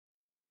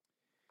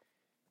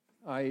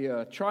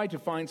I tried to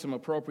find some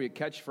appropriate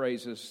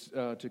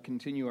catchphrases to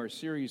continue our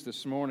series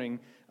this morning,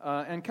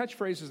 and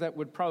catchphrases that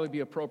would probably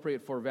be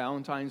appropriate for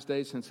Valentine's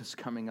Day since it's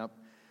coming up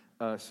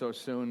so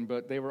soon,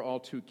 but they were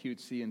all too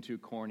cutesy and too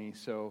corny,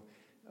 so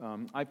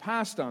I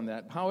passed on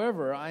that.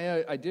 However,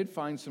 I did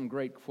find some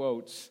great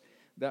quotes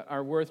that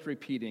are worth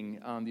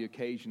repeating on the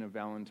occasion of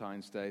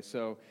Valentine's Day,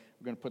 so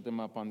we're going to put them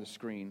up on the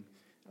screen.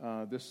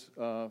 This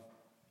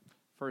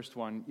first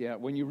one,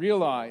 when you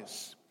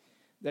realize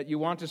that you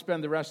want to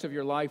spend the rest of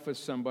your life with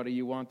somebody,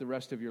 you want the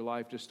rest of your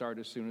life to start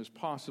as soon as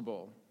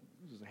possible.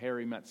 This is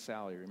Harry Met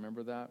Sally,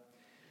 remember that?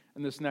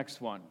 And this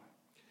next one,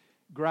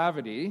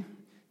 gravity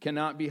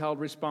cannot be held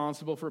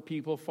responsible for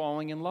people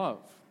falling in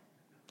love.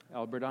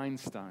 Albert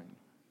Einstein.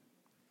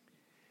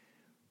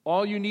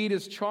 All you need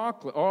is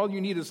chocolate, all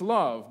you need is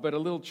love, but a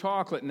little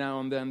chocolate now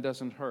and then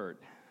doesn't hurt.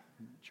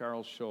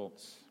 Charles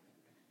Schultz.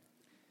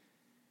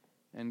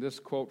 And this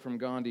quote from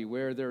Gandhi,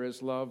 where there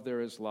is love,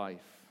 there is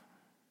life.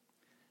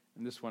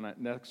 And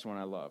next one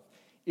I love.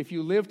 If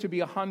you live to be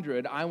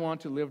 100, I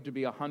want to live to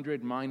be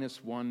 100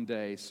 minus 1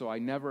 day, so I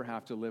never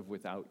have to live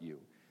without you.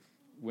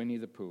 Winnie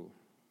the Pooh.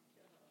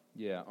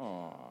 Yeah,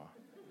 aw.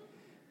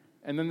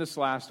 And then this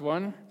last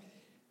one.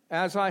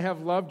 As I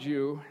have loved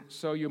you,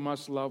 so you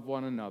must love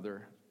one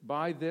another.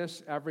 By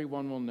this,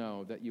 everyone will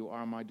know that you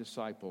are my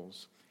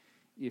disciples,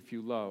 if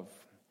you love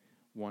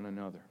one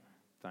another.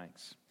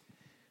 Thanks.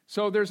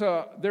 So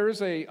there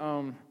is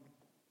a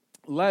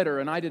letter,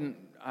 and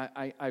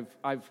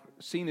I've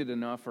seen it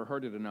enough or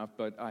heard it enough,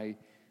 but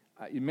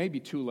it may be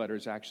two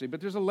letters actually,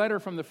 but there's a letter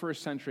from the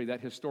first century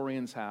that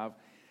historians have,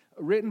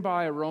 written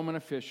by a Roman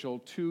official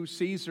to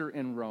Caesar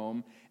in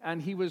Rome,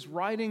 and he was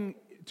writing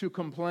to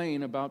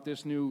complain about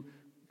this new,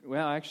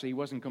 well, actually he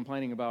wasn't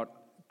complaining about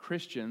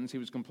Christians, he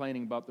was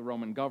complaining about the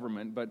Roman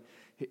government, but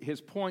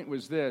his point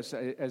was this: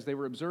 as they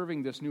were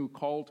observing this new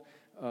cult,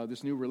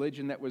 this new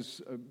religion that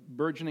was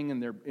burgeoning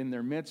in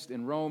their midst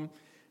in Rome,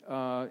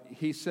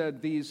 he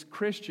said, these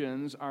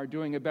Christians are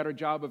doing a better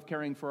job of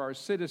caring for our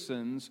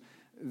citizens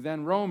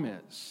than Rome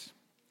is.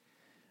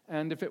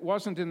 And if it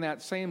wasn't in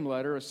that same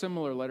letter, a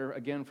similar letter,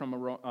 again from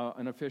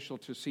an official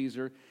to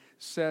Caesar,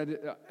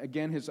 said,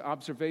 again, his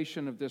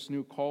observation of this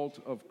new cult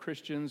of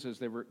Christians as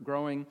they were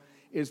growing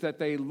is that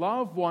they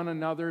love one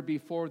another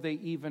before they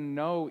even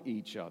know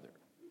each other.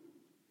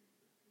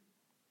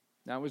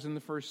 That was in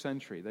the first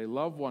century. They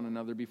love one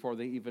another before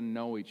they even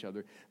know each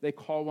other. They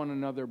call one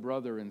another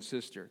brother and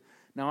sister.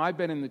 Now, I've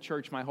been in the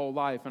church my whole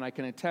life, and I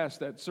can attest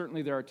that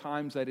certainly there are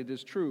times that it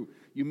is true.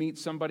 You meet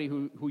somebody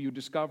who you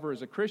discover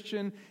as a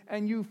Christian,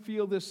 and you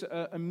feel this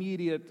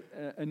immediate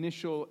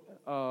initial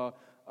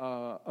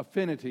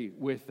affinity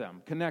with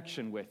them,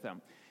 connection with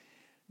them.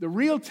 The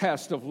real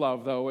test of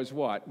love, though, is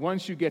what?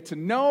 Once you get to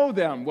know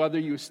them, whether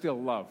you still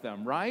love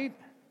them, right?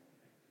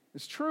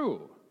 It's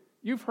true.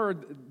 You've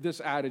heard this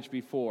adage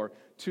before,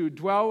 to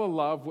dwell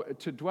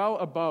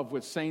above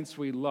with saints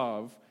we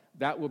love,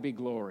 that will be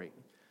glory.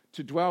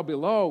 To dwell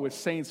below with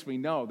saints we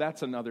know,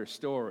 that's another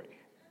story.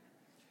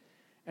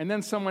 And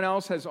then someone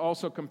else has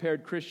also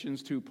compared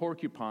Christians to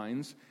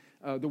porcupines.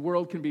 The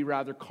world can be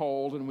rather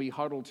cold, and we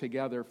huddle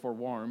together for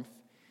warmth.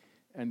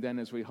 And then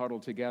as we huddle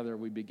together,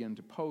 we begin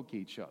to poke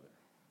each other.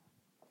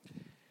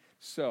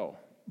 So,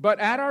 but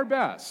at our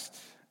best,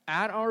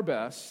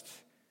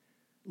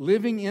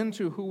 living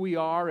into who we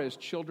are as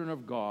children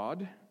of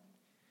God,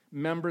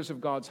 members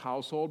of God's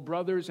household,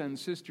 brothers and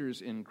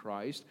sisters in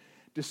Christ,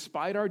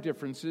 despite our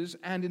differences,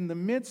 and in the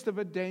midst of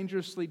a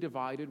dangerously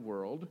divided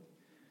world,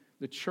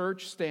 the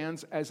church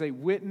stands as a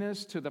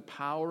witness to the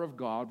power of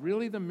God,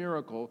 really the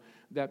miracle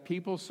that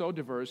people so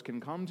diverse can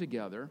come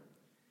together,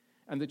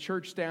 and the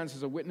church stands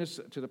as a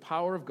witness to the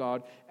power of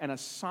God and a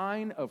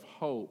sign of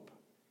hope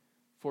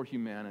for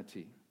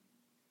humanity.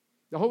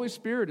 The Holy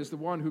Spirit is the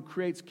one who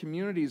creates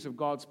communities of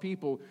God's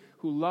people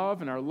who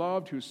love and are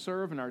loved, who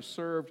serve and are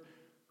served,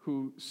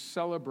 who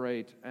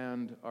celebrate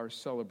and are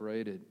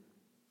celebrated.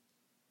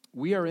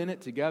 We are in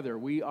it together.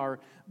 We are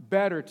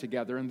better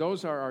together. And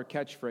those are our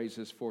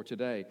catchphrases for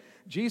today.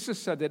 Jesus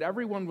said that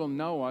everyone will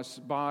know us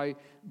by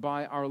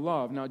our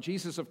love. Now,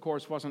 Jesus, of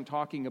course, wasn't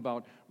talking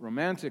about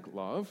romantic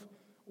love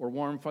or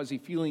warm, fuzzy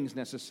feelings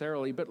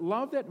necessarily, but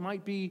love that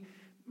might be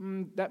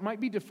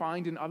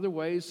defined in other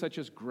ways, such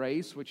as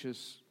grace, which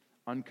is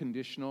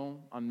unconditional,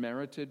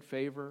 unmerited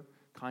favor,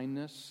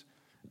 kindness,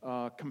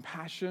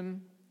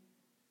 compassion,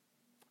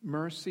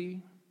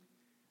 mercy,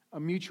 a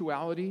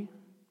mutuality,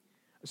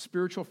 a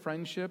spiritual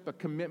friendship, a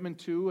commitment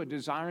to, a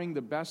desiring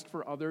the best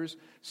for others,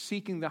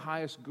 seeking the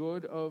highest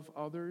good of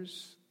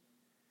others.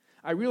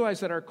 I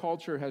realize that our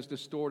culture has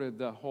distorted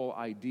the whole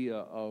idea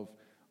of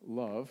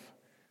love.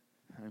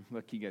 I'm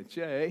looking at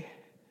Jay.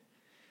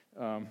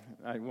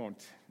 I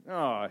won't.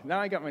 Oh, now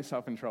I got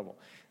myself in trouble.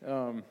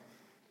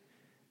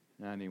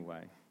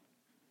 Anyway.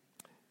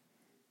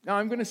 Now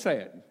I'm going to say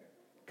it,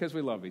 because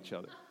we love each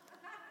other.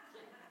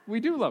 We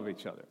do love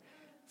each other.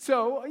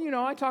 So,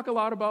 I talk a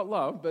lot about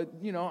love, but,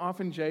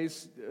 often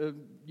Jay's,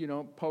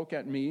 poke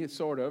at me,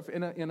 sort of,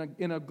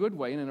 in a good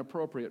way, in an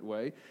appropriate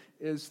way,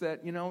 is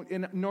that,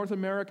 in North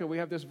America, we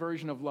have this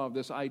version of love,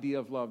 this idea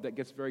of love that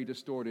gets very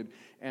distorted,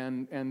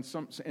 and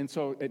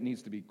so it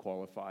needs to be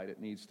qualified, it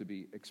needs to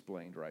be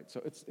explained, right?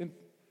 So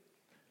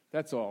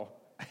that's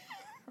all.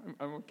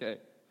 I'm okay.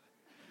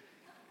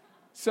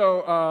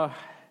 So all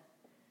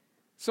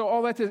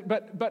that is,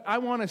 but I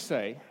want to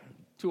say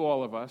to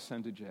all of us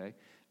and to Jay,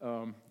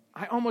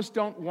 I almost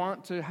don't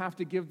want to have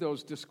to give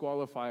those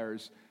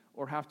disqualifiers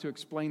or have to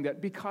explain that,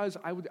 because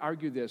I would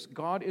argue this: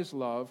 God is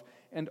love,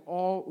 and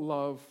all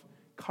love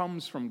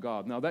comes from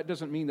God. Now, that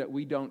doesn't mean that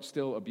we don't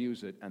still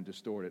abuse it and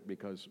distort it,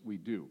 because we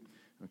do,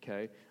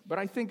 okay? But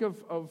I think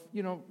of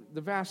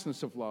the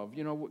vastness of love,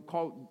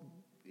 called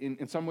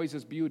in some ways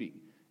as beauty.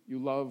 You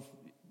love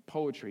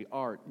poetry,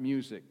 art,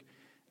 music,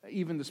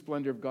 even the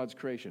splendor of God's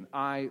creation.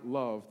 I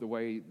love the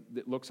way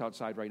it looks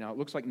outside right now. It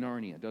looks like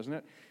Narnia, doesn't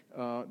it?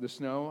 The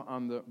snow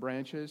on the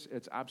branches,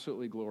 it's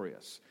absolutely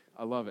glorious.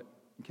 I love it,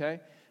 okay?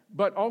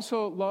 But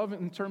also love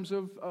in terms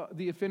of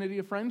the affinity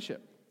of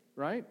friendship,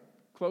 right?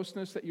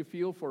 Closeness that you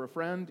feel for a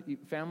friend,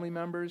 family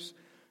members.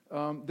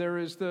 There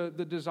is the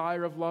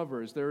desire of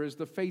lovers. There is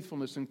the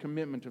faithfulness and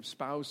commitment of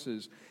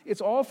spouses.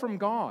 It's all from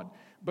God.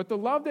 But the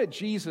love that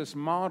Jesus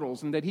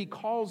models and that he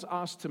calls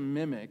us to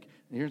mimic,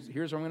 here's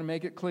where I'm going to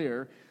make it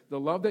clear. The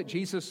love that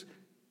Jesus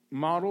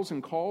models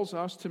and calls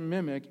us to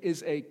mimic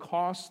is a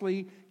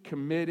costly,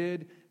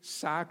 committed,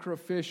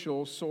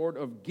 sacrificial sort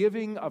of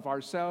giving of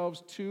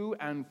ourselves to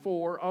and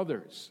for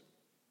others.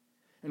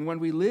 And when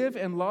we live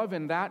and love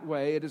in that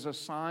way, it is a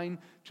sign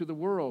to the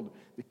world: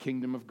 the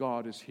kingdom of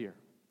God is here.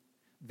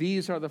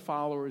 These are the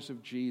followers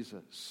of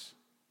Jesus.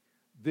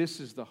 This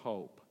is the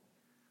hope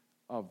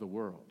of the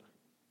world.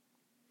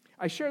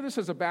 I share this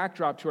as a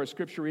backdrop to our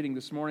scripture reading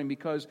this morning,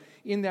 because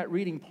in that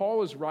reading,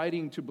 Paul is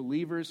writing to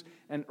believers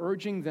and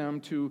urging them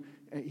to,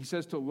 he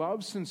says, to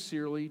love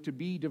sincerely, to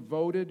be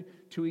devoted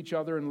to each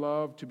other in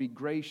love, to be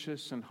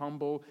gracious and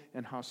humble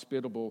and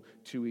hospitable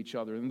to each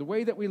other. And the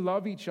way that we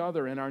love each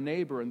other and our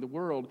neighbor and the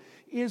world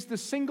is the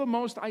single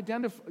most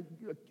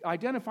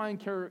identifying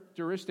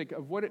characteristic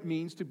of what it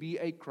means to be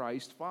a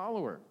Christ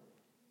follower.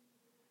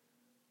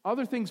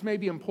 Other things may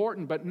be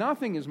important, but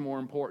nothing is more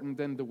important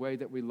than the way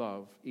that we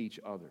love each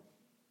other.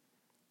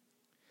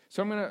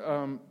 So I'm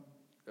going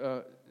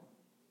to,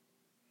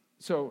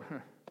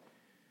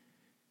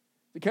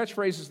 the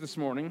catchphrases this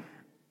morning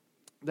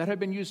that have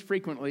been used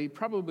frequently,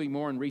 probably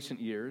more in recent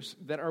years,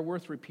 that are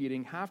worth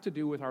repeating, have to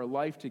do with our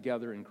life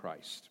together in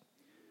Christ,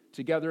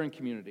 together in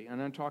community.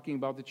 And I'm talking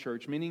about the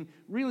church, meaning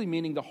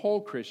the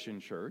whole Christian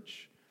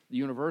church, the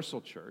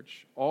universal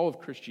church, all of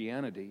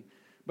Christianity,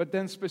 but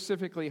then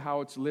specifically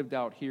how it's lived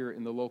out here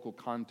in the local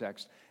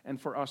context,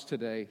 and for us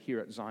today here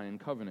at Zion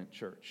Covenant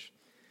Church.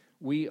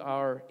 We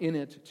are in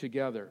it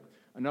together.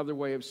 Another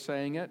way of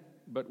saying it,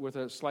 but with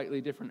a slightly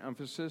different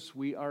emphasis,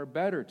 we are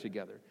better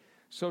together.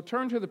 So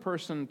turn to the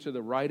person to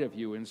the right of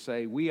you and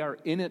say, we are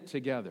in it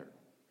together.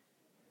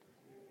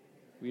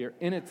 We are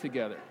in it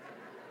together.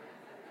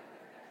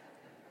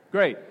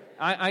 Great.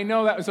 I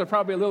know that was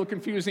probably a little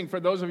confusing for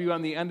those of you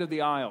on the end of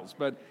the aisles,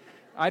 but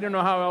I don't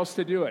know how else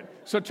to do it.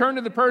 So turn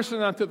to the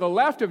person to the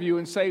left of you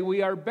and say,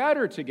 we are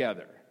better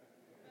together.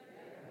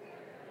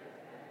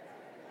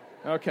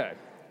 Okay.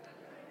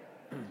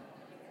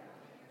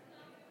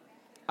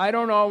 I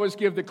don't always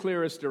give the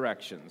clearest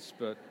directions,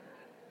 but...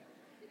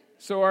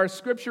 So our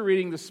scripture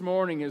reading this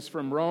morning is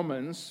from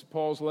Romans,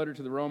 Paul's letter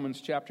to the Romans,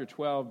 chapter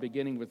 12,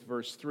 beginning with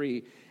verse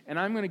 3. And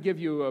I'm going to give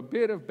you a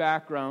bit of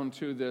background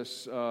to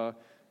this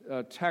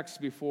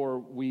text before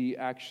we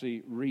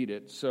actually read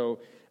it. So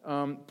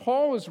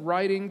Paul is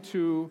writing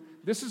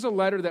this is a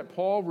letter that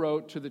Paul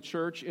wrote to the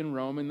church in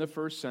Rome in the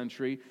first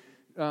century,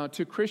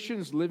 to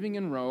Christians living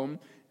in Rome,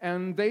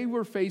 and they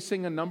were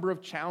facing a number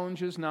of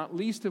challenges, not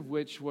least of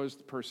which was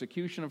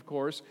persecution, of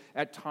course,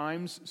 at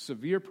times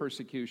severe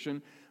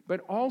persecution, but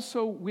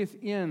also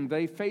within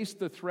they faced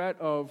the threat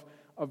of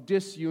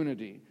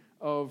disunity,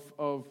 of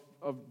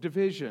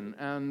division,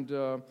 and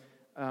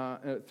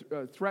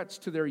threats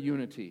to their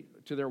unity,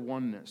 to their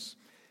oneness.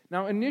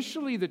 Now,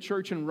 initially, the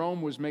church in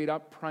Rome was made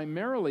up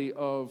primarily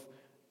of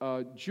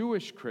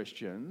Jewish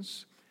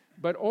Christians,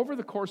 but over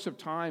the course of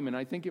time, and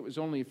I think it was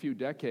only a few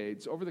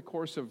decades, over the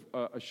course of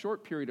a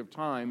short period of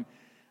time,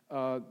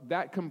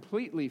 that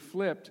completely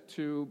flipped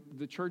to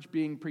the church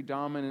being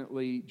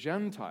predominantly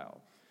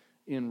Gentile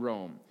in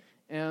Rome.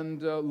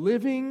 And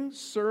living,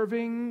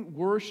 serving,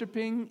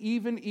 worshiping,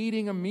 even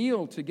eating a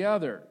meal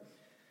together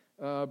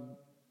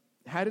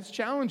had its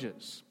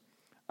challenges.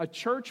 A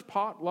church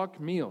potluck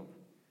meal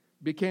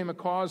became a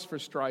cause for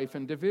strife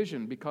and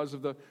division because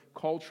of the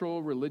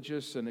cultural,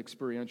 religious, and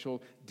experiential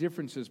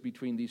differences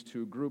between these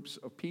two groups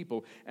of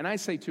people. And I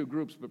say two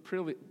groups, but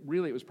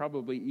really it was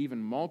probably even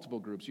multiple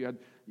groups. You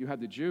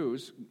had the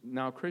Jews,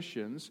 now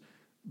Christians,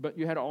 but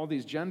you had all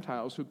these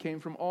Gentiles who came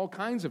from all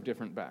kinds of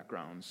different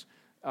backgrounds,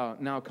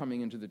 now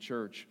coming into the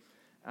church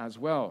as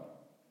well.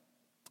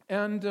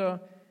 And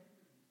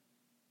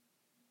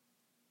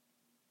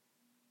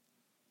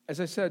As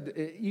I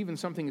said, even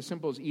something as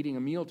simple as eating a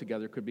meal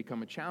together could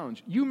become a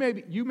challenge. You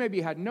maybe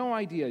had no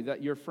idea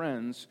that your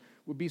friends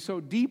would be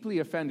so deeply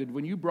offended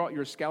when you brought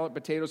your scalloped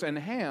potatoes and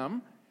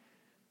ham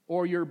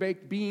or your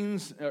baked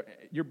beans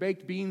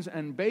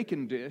and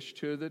bacon dish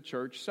to the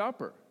church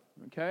supper,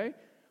 okay?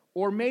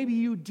 Or maybe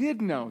you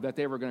did know that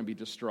they were going to be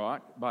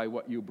distraught by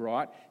what you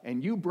brought,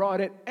 and you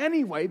brought it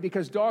anyway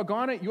because,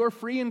 doggone it, you're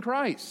free in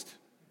Christ.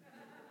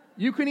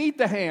 You can eat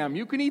the ham,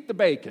 you can eat the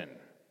bacon,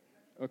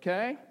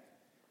 okay?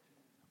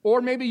 Or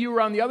maybe you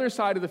were on the other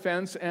side of the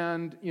fence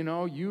and,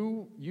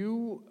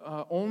 you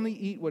only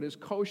eat what is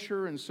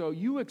kosher, and so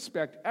you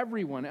expect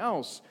everyone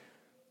else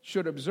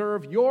should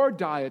observe your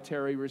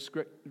dietary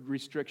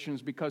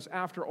restrictions because,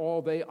 after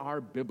all, they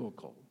are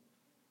biblical.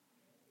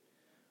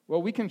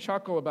 Well, we can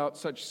chuckle about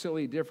such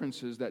silly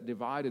differences that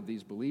divided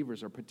these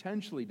believers or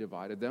potentially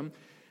divided them,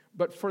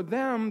 but for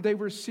them, they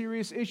were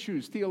serious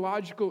issues,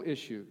 theological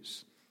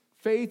issues,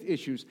 faith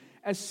issues,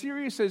 as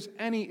serious as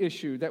any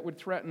issue that would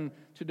threaten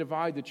to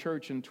divide the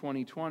church in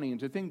 2020. And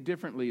to think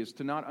differently is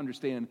to not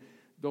understand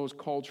those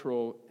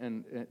cultural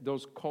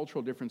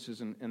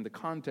differences in the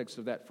context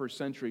of that first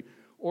century,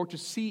 or to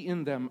see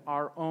in them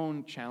our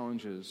own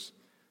challenges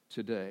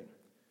today.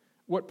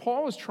 What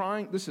Paul is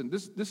trying, listen,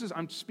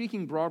 I'm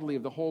speaking broadly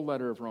of the whole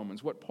letter of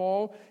Romans. What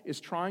Paul is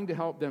trying to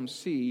help them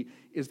see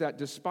is that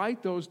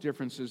despite those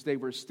differences, they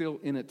were still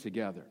in it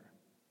together.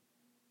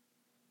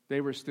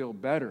 They were still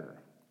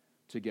better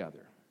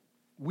together.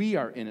 We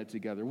are in it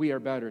together. We are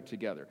better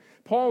together.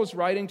 Paul is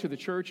writing to the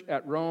church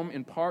at Rome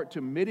in part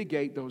to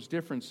mitigate those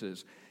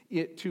differences,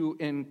 to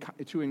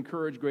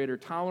encourage greater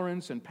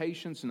tolerance and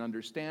patience and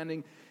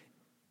understanding.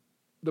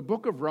 The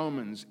book of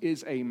Romans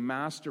is a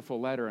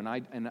masterful letter, and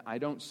I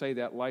don't say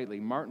that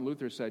lightly. Martin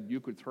Luther said you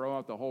could throw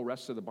out the whole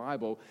rest of the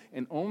Bible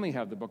and only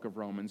have the book of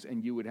Romans,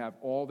 and you would have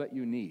all that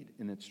you need.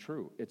 And it's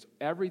true. It's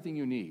everything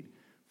you need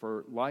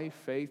for life,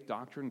 faith,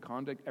 doctrine,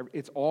 conduct.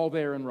 It's all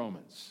there in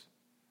Romans.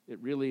 It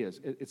really is.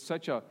 It's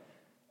such an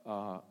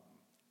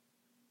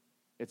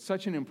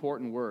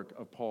important work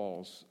of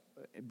Paul's,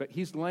 but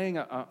he's laying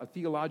a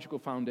theological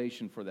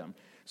foundation for them.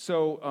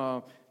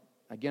 So,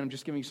 again, I'm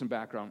just giving you some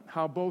background.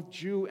 How both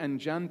Jew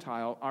and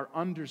Gentile are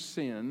under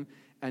sin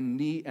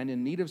and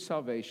in need of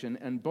salvation,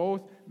 and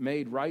both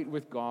made right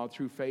with God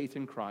through faith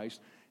in Christ.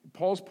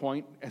 Paul's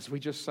point, as we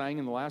just sang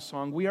in the last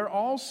song, we are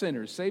all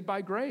sinners, saved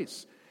by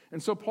grace.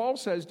 And so Paul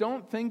says,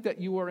 don't think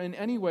that you are in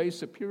any way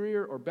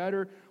superior or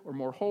better or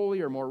more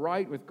holy or more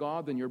right with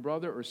God than your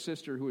brother or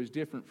sister who is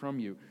different from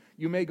you.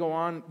 You may go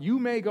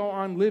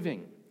on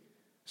living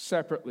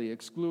separately,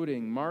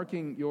 excluding,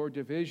 marking your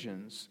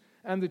divisions.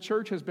 And the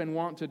church has been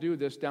wont to do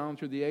this down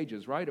through the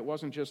ages, right? It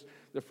wasn't just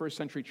the first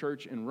century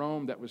church in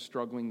Rome that was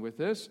struggling with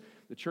this.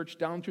 The church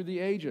down through the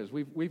ages.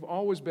 We've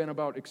always been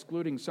about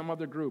excluding some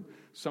other group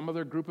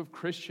of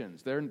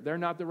Christians. They're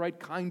not the right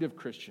kind of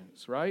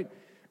Christians, right?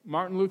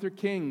 Martin Luther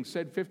King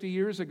said 50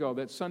 years ago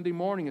that Sunday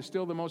morning is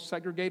still the most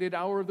segregated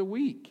hour of the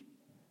week.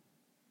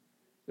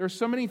 There are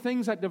so many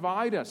things that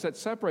divide us, that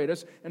separate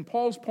us, and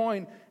Paul's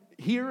point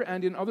here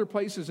and in other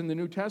places in the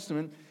New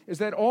Testament is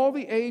that all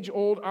the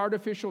age-old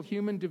artificial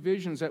human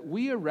divisions that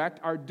we erect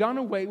are done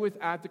away with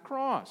at the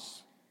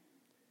cross.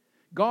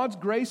 God's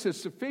grace is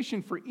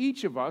sufficient for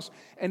each of us,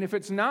 and if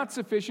it's not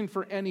sufficient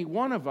for any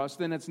one of us,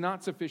 then it's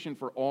not sufficient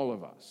for all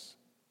of us.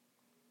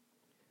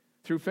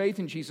 Through faith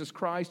in Jesus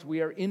Christ,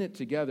 we are in it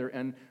together,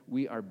 and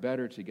we are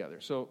better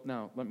together. So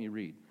now, let me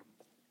read.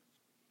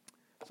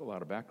 That's a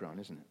lot of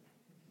background, isn't it?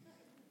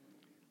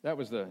 That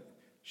was the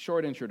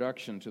short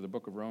introduction to the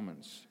book of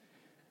Romans.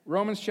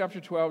 Romans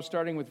chapter 12,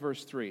 starting with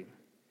verse 3.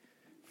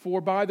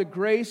 For by the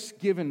grace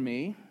given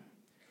me,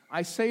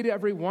 I say to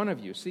every one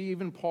of you. See,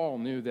 even Paul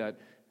knew that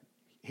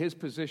his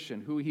position,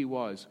 who he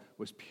was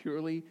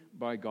purely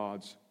by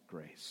God's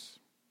grace.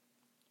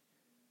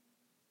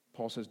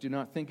 Paul says, do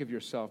not think of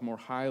yourself more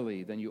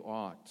highly than you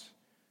ought,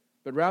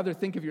 but rather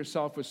think of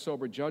yourself with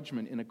sober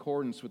judgment in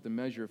accordance with the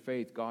measure of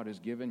faith God has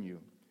given you.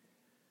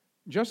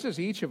 Just as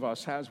each of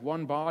us has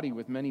one body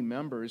with many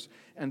members,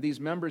 and these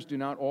members do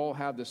not all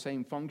have the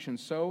same function,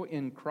 so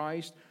in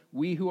Christ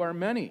we who are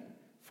many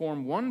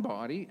form one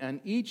body, and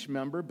each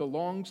member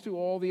belongs to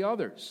all the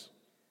others.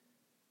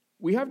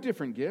 We have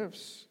different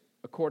gifts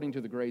according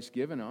to the grace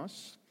given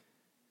us.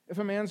 If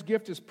a man's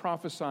gift is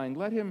prophesying,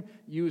 let him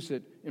use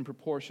it in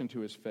proportion to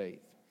his faith.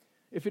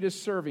 If it is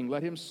serving,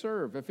 let him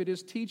serve. If it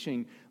is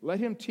teaching, let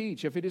him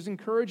teach. If it is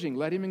encouraging,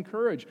 let him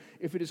encourage.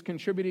 If it is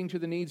contributing to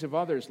the needs of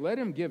others, let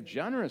him give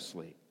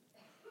generously.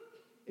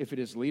 If it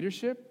is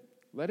leadership,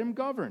 let him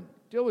govern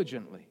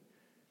diligently.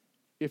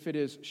 If it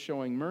is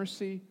showing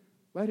mercy,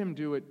 let him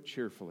do it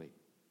cheerfully.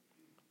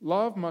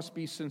 Love must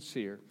be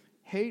sincere.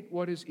 Hate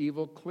what is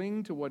evil,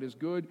 cling to what is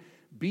good.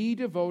 Be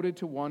devoted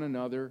to one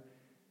another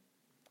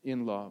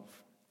in love.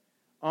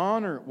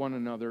 Honor one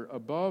another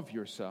above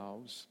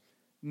yourselves.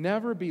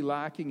 Never be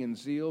lacking in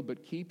zeal,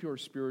 but keep your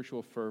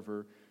spiritual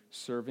fervor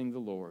serving the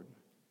Lord.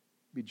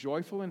 Be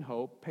joyful in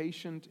hope,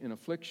 patient in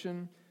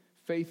affliction,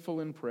 faithful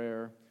in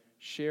prayer.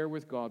 Share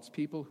with God's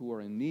people who are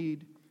in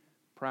need.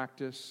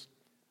 Practice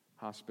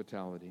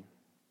hospitality.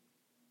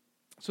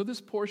 So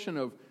this portion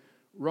of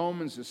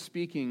Romans is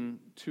speaking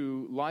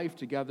to life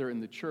together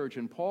in the church,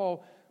 and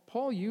Paul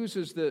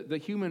uses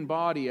the human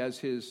body as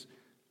his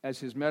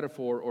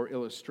metaphor or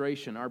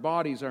illustration. Our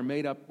bodies are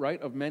made up, right,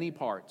 of many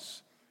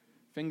parts.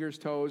 Fingers,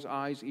 toes,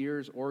 eyes,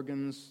 ears,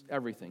 organs,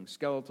 everything.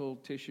 Skeletal,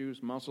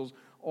 tissues, muscles,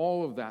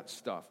 all of that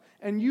stuff.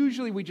 And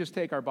usually we just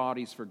take our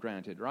bodies for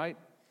granted, right?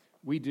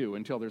 We do,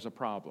 until there's a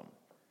problem.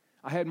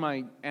 I had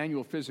my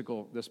annual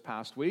physical this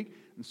past week,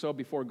 and so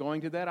before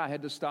going to that, I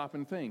had to stop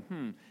and think,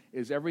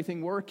 is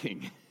everything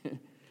working?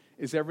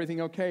 Is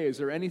everything okay? Is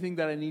there anything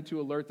that I need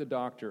to alert the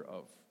doctor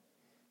of,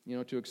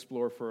 to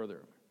explore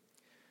further?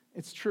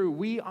 It's true,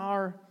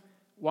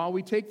 while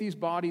we take these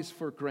bodies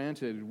for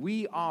granted,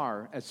 we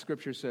are, as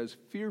Scripture says,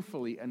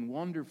 fearfully and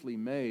wonderfully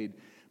made,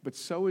 but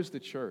so is the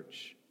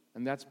church,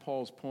 and that's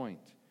Paul's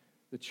point.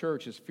 The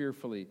church is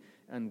fearfully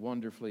and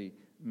wonderfully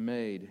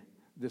made.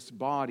 This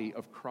body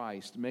of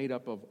Christ made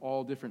up of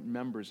all different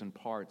members and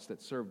parts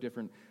that serve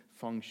different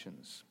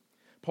functions.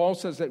 Paul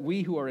says that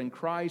we who are in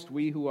Christ,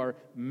 we who are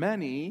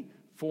many,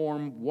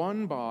 form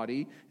one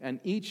body, and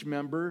each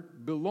member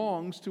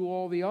belongs to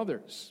all the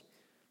others.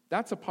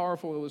 That's a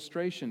powerful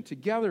illustration.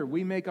 Together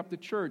we make up the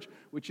church,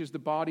 which is the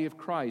body of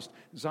Christ.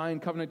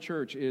 Zion Covenant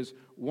Church is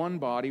one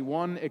body,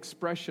 one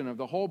expression of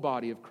the whole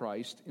body of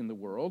Christ in the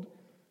world.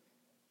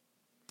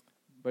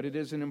 But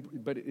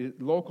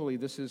locally,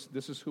 this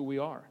is who we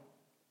are.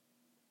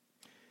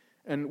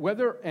 And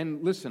whether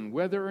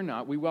or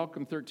not, we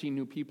welcome 13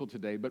 new people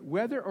today, but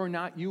whether or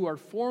not you are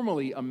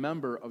formally a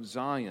member of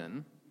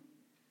Zion,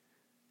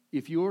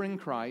 if you are in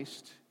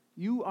Christ,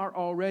 you are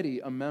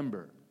already a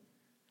member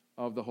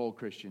of the whole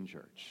Christian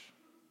church.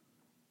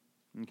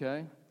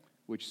 Okay?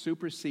 Which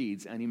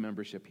supersedes any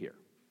membership here.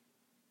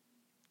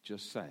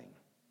 Just saying.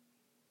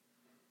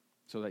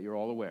 So that you're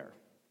all aware.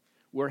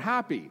 We're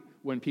happy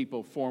when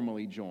people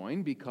formally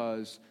join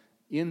because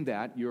in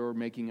that, you're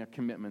making a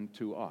commitment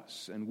to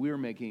us, and we're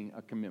making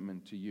a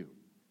commitment to you.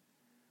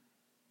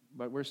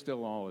 But we're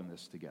still all in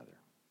this together.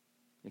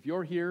 If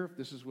you're here, if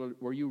this is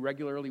where you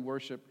regularly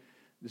worship,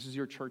 this is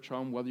your church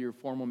home, whether you're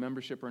formal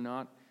membership or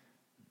not,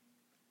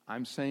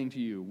 I'm saying to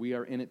you, we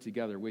are in it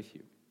together with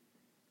you.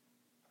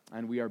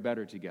 And we are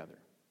better together.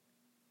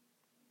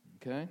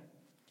 Okay?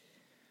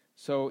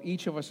 So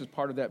each of us is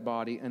part of that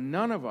body, and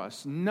none of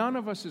us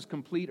is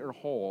complete or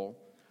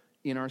whole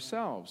in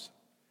ourselves.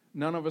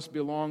 None of us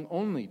belong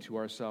only to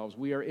ourselves.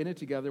 We are in it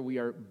together. We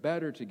are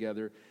better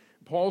together.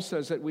 Paul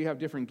says that we have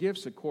different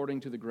gifts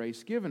according to the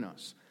grace given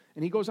us.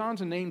 And he goes on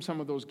to name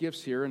some of those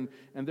gifts here. And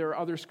there are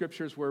other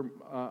scriptures where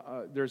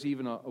there's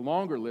even a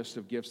longer list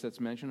of gifts that's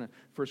mentioned.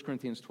 1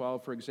 Corinthians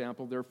 12, for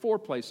example. There are 4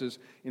 places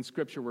in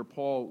Scripture where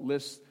Paul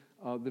lists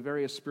the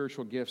various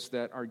spiritual gifts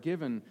that are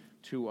given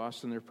to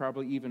us, and there are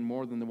probably even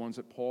more than the ones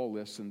that Paul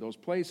lists in those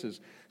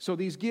places. So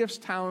these gifts,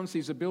 talents,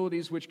 these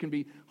abilities which can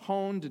be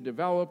honed and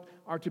developed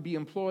are to be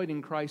employed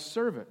in Christ's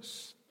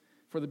service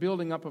for the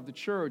building up of the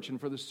church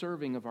and for the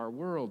serving of our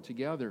world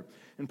together.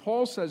 And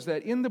Paul says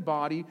that in the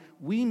body,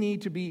 we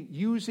need to be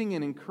using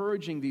and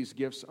encouraging these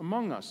gifts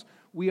among us.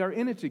 We are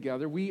in it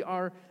together. We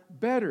are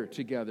better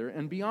together.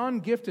 And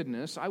beyond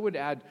giftedness, I would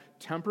add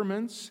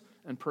temperaments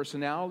and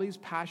personalities,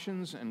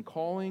 passions and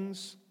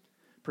callings,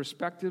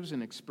 perspectives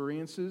and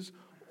experiences.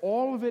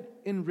 All of it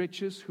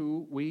enriches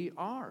who we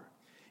are.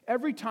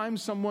 Every time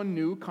someone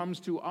new comes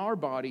to our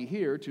body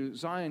here, to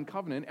Zion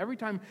Covenant, every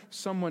time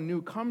someone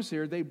new comes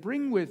here, they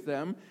bring with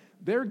them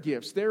their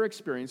gifts, their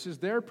experiences,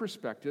 their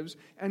perspectives,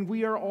 and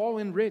we are all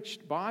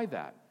enriched by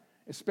that,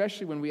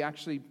 especially when we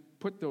actually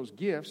put those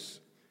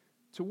gifts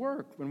to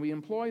work, when we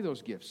employ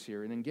those gifts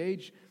here and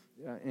engage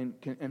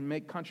and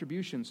make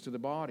contributions to the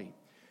body.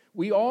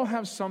 We all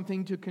have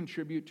something to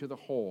contribute to the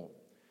whole,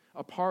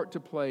 a part to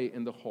play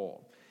in the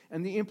whole.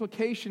 And the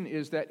implication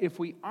is that if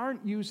we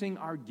aren't using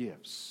our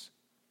gifts,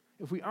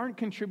 if we aren't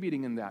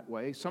contributing in that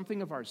way,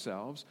 something of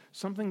ourselves,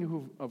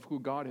 something of who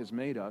God has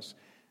made us,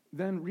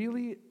 then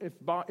really,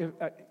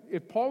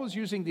 if Paul is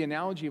using the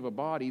analogy of a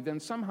body, then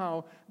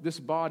somehow this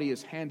body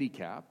is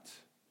handicapped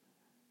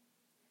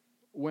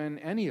when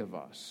any of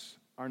us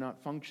are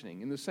not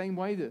functioning. In the same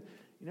way that,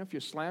 if you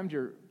slammed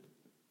your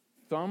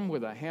thumb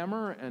with a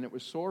hammer and it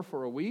was sore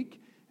for a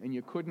week and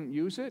you couldn't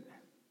use it,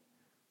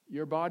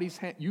 your body's,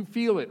 you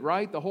feel it,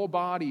 right? The whole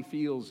body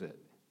feels it.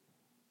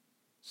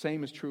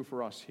 Same is true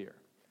for us here.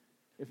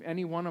 If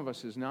any one of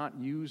us is not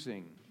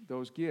using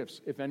those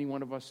gifts, if any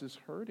one of us is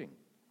hurting,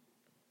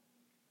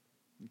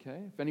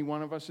 okay? If any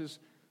one of us is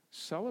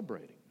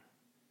celebrating,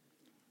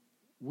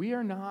 we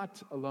are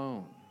not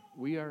alone.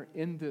 We are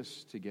in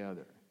this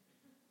together.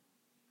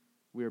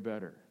 We are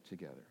better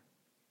together.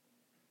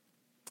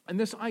 And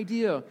this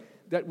idea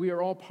that we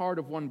are all part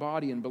of one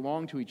body and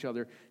belong to each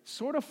other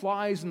sort of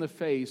flies in the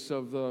face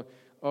of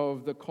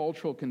the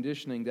cultural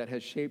conditioning that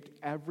has shaped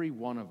every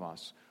one of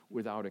us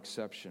without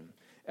exception.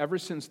 Ever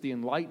since the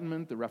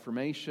Enlightenment, the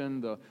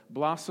Reformation, the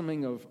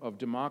blossoming of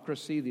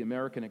democracy, the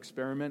American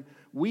experiment,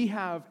 we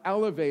have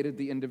elevated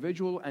the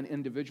individual and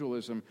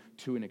individualism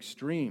to an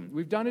extreme.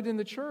 We've done it in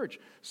the church.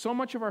 So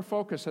much of our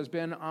focus has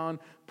been on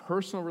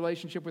personal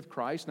relationship with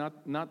Christ,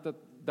 not that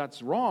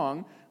that's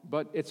wrong,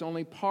 but it's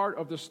only part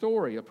of the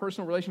story. A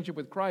personal relationship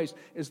with Christ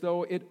as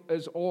though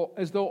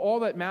all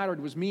that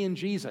mattered was me and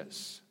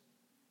Jesus.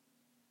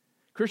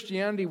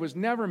 Christianity was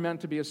never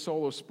meant to be a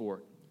solo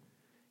sport.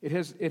 It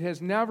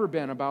has never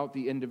been about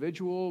the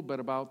individual, but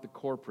about the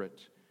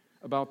corporate,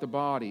 about the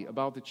body,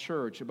 about the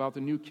church, about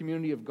the new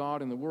community of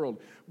God in the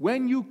world.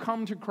 When you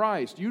come to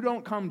Christ, you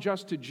don't come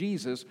just to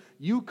Jesus,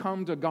 you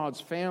come to God's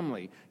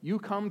family. You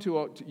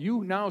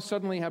now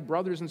suddenly have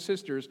brothers and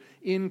sisters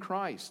in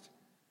Christ.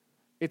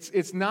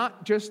 It's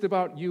not just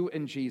about you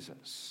and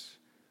Jesus.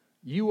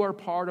 You are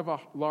part of a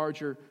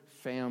larger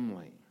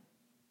family,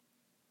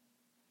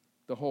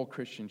 the whole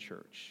Christian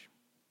church.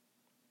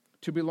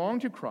 To belong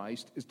to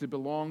Christ is to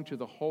belong to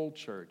the whole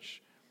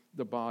church,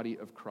 the body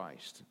of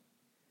Christ.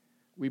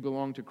 We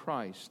belong to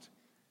Christ,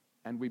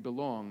 and we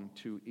belong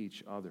to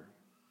each other.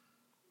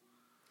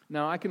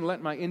 Now, I can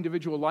let my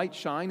individual light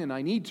shine, and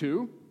I need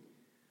to,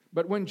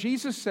 but when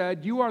Jesus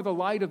said, "You are the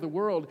light of the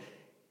world,"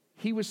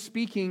 he was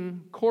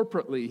speaking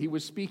corporately. He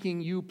was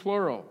speaking you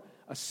plural,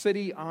 a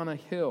city on a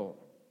hill.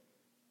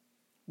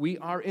 We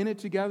are in it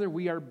together.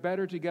 We are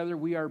better together.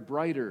 We are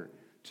brighter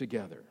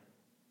together.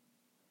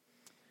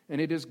 And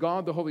it is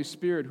God, the Holy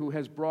Spirit, who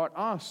has brought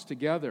us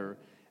together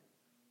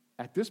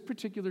at this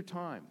particular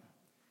time,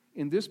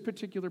 in this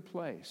particular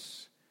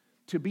place,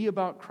 to be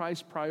about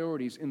Christ's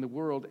priorities in the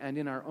world and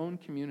in our own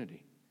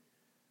community.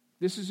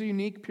 This is a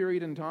unique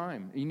period in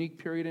time, a unique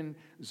period in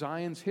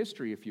Zion's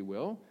history, if you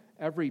will.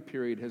 Every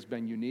period has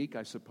been unique,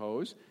 I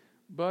suppose,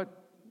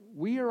 but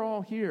we are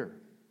all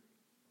here,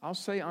 I'll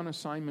say on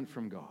assignment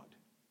from God,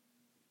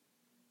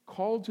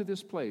 called to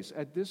this place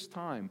at this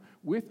time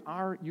with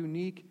our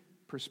unique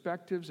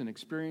perspectives and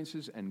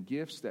experiences and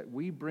gifts that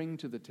we bring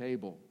to the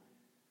table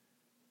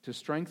to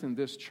strengthen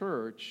this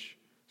church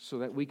so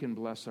that we can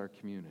bless our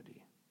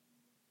community.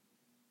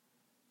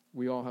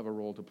 We all have a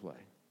role to play.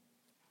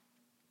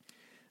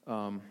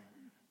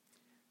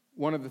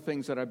 One of the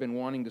things that I've been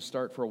wanting to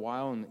start for a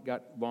while and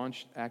got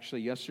launched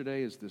actually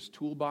yesterday is this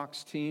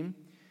toolbox team.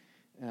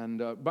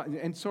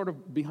 And sort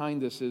of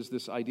behind this is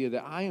this idea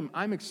that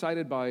I'm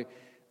excited by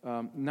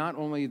not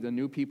only the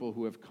new people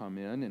who have come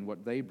in and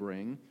what they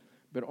bring,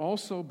 but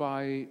also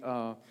by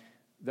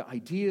the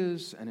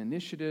ideas and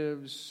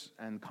initiatives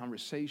and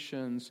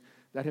conversations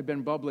that have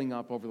been bubbling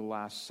up over the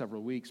last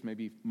several weeks,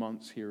 maybe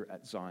months here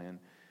at Zion.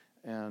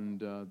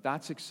 And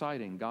that's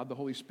exciting. God, the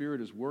Holy Spirit,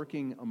 is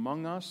working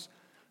among us.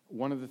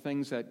 One of the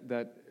things that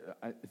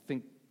I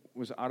think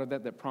was out of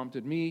that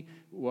prompted me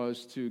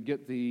was to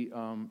get the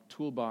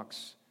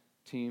toolbox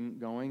team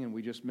going, and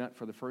we just met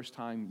for the first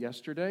time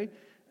yesterday.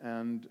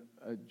 And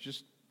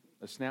just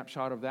a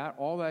snapshot of that.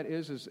 All that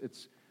is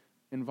it's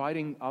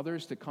inviting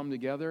others to come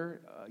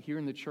together here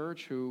in the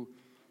church who,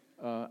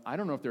 I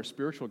don't know if they're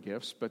spiritual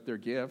gifts, but they're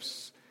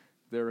gifts,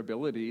 their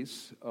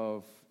abilities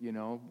of,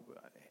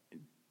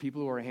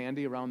 people who are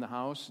handy around the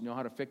house, know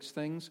how to fix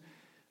things.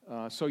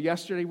 So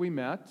yesterday we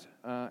met,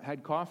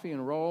 had coffee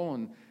and a roll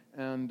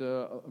and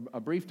a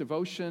brief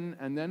devotion,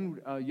 and then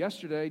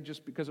yesterday,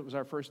 just because it was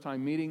our first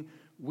time meeting,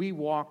 we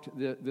walked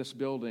this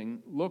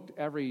building, looked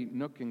every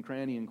nook and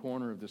cranny and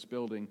corner of this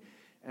building,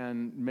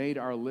 and made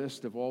our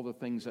list of all the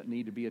things that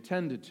need to be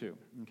attended to,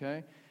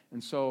 okay?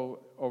 And so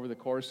over the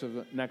course of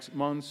the next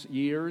months,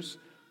 years,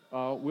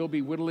 we'll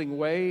be whittling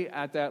away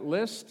at that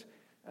list.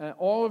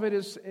 All of it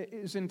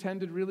is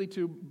intended really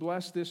to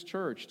bless this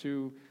church,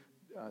 to,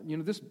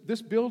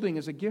 this building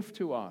is a gift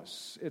to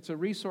us. It's a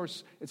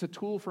resource, it's a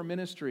tool for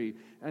ministry,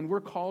 and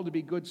we're called to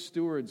be good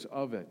stewards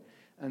of it.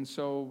 And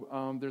so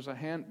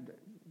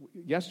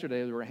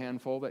yesterday there were a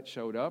handful that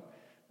showed up,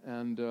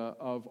 and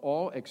of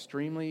all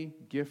extremely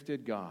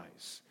gifted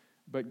guys.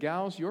 But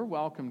gals, you're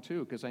welcome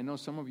too, because I know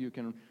some of you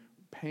can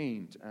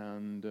paint,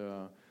 and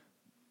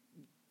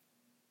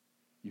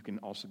you can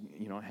also,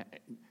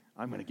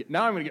 I'm going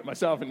to get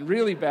myself in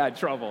really bad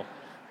trouble.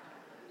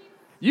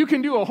 You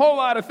can do a whole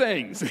lot of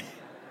things.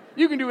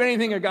 You can do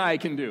anything a guy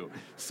can do.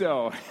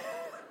 So,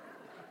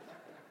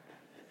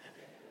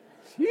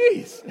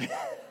 jeez.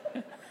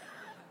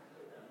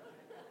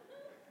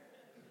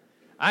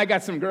 I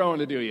got some growing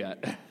to do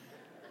yet.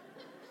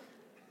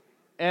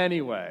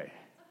 Anyway,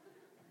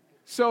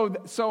 so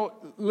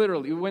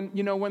literally,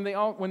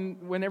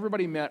 when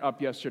everybody met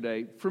up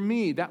yesterday, for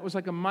me that was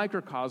like a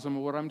microcosm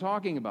of what I'm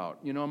talking about.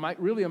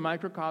 Really a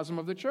microcosm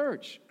of the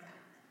church.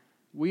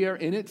 We are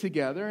in it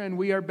together, and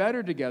we are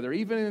better together,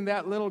 even in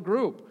that little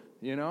group.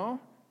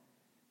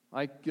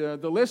 Like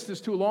the list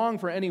is too long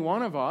for any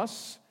one of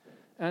us,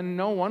 and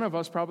no one of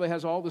us probably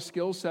has all the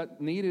skill set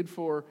needed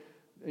for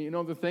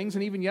the things.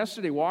 And even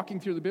yesterday,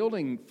 walking through the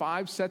building,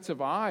 5 sets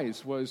of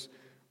eyes was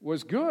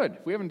good.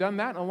 We haven't done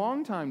that in a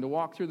long time, to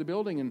walk through the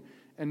building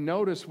and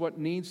notice what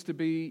needs to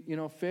be,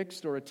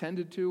 fixed or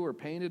attended to or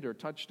painted or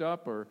touched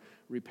up or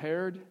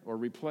repaired or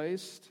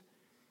replaced.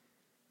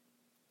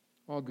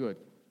 All good.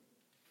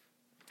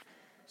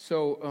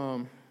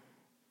 So,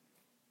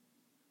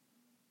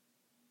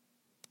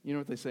 you know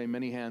what they say,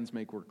 many hands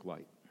make work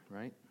light,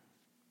 right?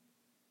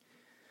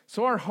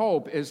 So our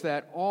hope is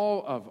that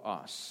all of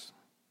us,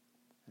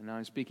 and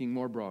I'm speaking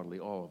more broadly,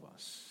 all of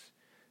us,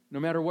 no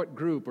matter what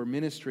group or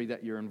ministry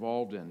that you're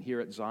involved in, here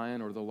at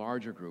Zion or the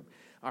larger group,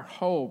 our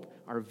hope,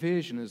 our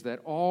vision is that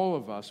all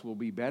of us will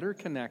be better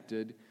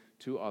connected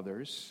to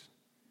others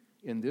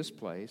in this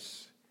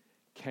place,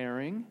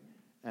 caring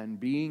and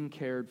being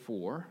cared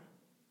for,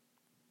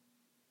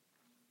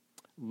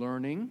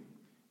 learning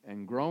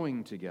and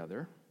growing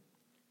together,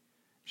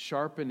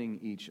 sharpening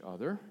each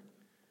other,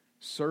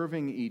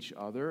 serving each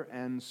other,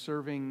 and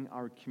serving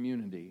our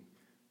community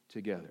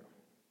together.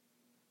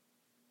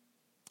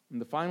 And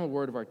the final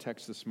word of our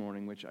text this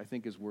morning, which I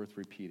think is worth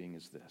repeating,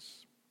 is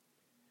this: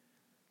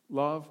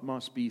 love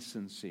must be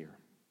sincere.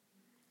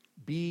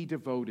 Be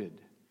devoted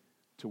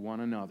to one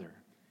another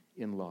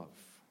in love.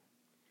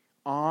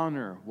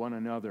 Honor one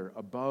another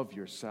above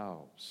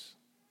yourselves.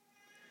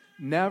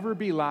 Never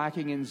be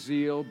lacking in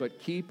zeal, but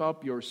keep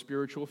up your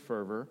spiritual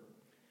fervor,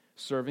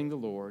 serving the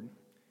Lord.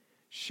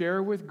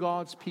 Share with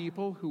God's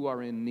people who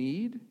are in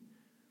need.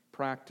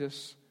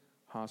 Practice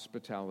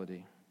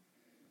hospitality.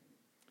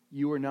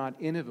 You are not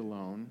in it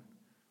alone.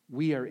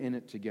 We are in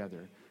it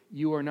together.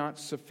 You are not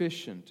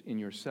sufficient in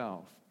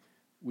yourself.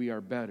 We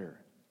are better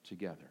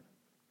together.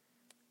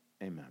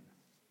 Amen.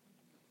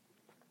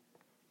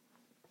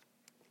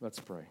 Let's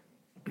pray.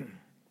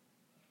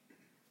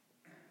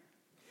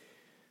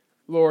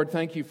 Lord,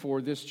 thank you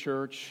for this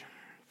church,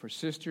 for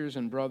sisters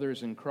and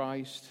brothers in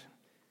Christ.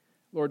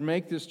 Lord,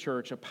 make this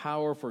church a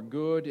power for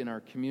good in our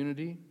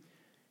community,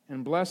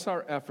 and bless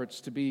our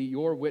efforts to be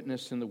your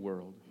witness in the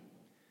world.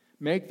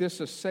 Make this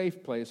a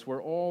safe place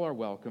where all are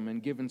welcome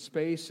and given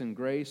space and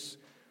grace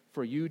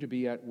for you to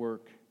be at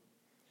work.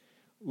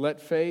 Let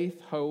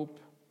faith, hope,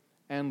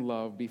 and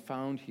love be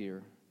found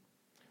here.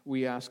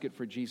 We ask it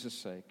for Jesus'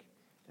 sake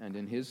and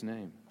in his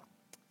name.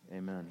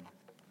 Amen.